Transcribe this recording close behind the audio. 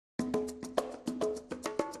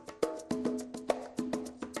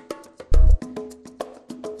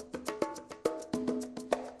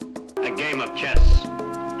a game of chess.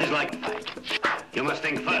 It's like a fight. You must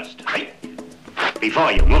think first, right?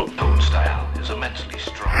 Before you move. Tone style is immensely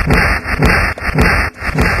strong.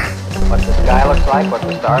 What the sky looks like, what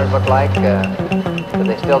the stars look like, do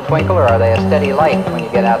they still twinkle or are they a steady light when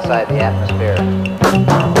you get outside the atmosphere?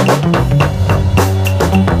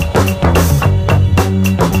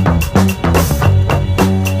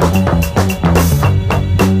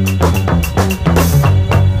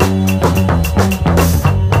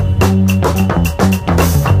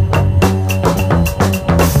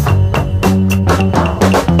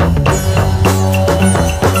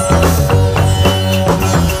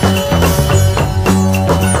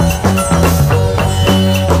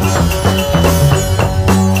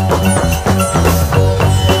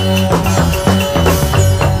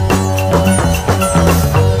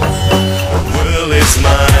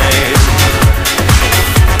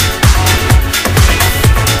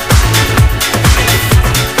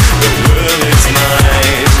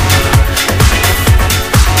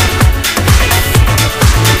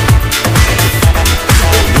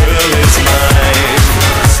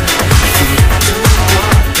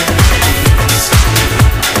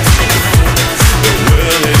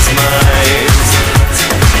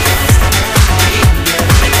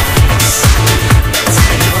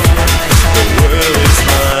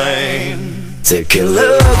 Take a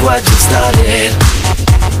look what you started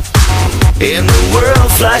in the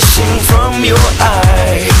world flashing from your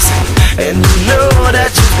eyes, and you know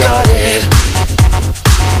that you got it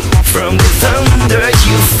from the thunder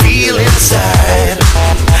you feel inside.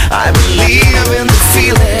 I believe in the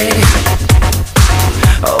feeling,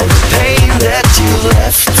 all the pain that you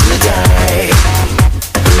left to die.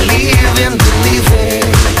 Believe in believing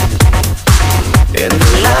in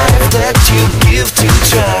the life that you give to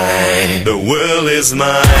try. The world is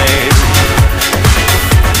mine.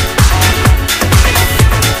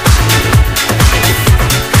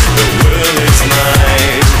 The world is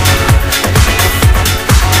mine.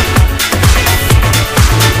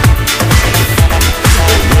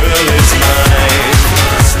 The world is mine.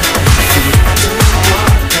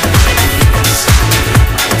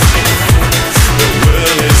 The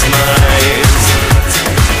world is mine.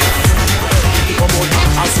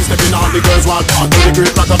 Stepping on the girls want part to the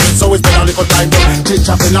great matter, so it's been a little time down. Chit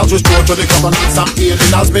chopping out just throw to the cover, not some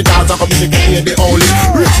healing. As me dance, I communicate the only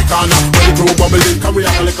Richie corner, when the crew bubbling. Can we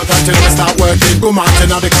have a little time till we start working? Go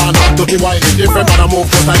marching out the corner, to the wine. Different man I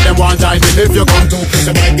move, just like them one time. If you come to kiss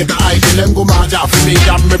them, I get the idea. Them go march out for me,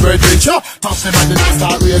 and me virgin. Sure, toss them and then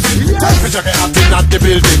start raising. Temperature get hot in at the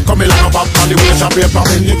building. Coming like a back on the way, shop here,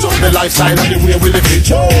 popping. It's just the lifestyle and the way we live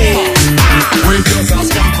it. We just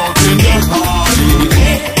ask them out in the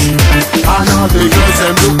party. And all the girls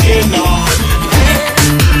them looking naughty.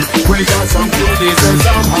 We got some goodies and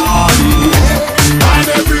some honey, and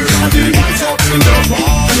everybody lights up in the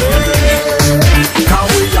party. Can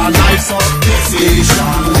we a nice up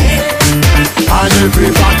decision, and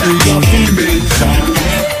everybody a dimension.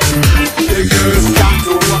 The girls got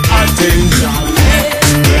to attention,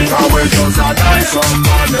 because we just a nice up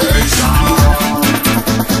connection.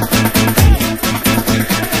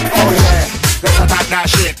 Oh yeah, let's attack that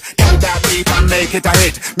shit. That beat and make it a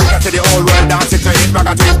hit. Make it to the whole world dance it to hit. Rock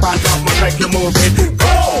a twist pants up, must make you move it.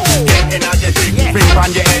 Go! Get energetic, flip on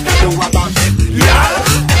your head and do a bump it. Yeah!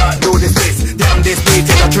 Never do this twist, damn this beat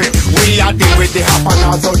is a trip. We are deal with the hop and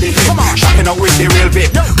also the hip. Shocking out with the real bit.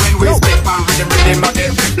 When we spit and rhythm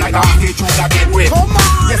again, flip like a hockey tune that get whipped.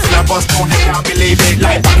 Yes, in a bus down, they can't believe it.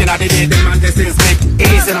 Like back in the day, the man this is slick.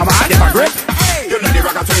 Easy no man, if I grip. You know the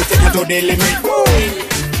rock a twist, take it to the limit.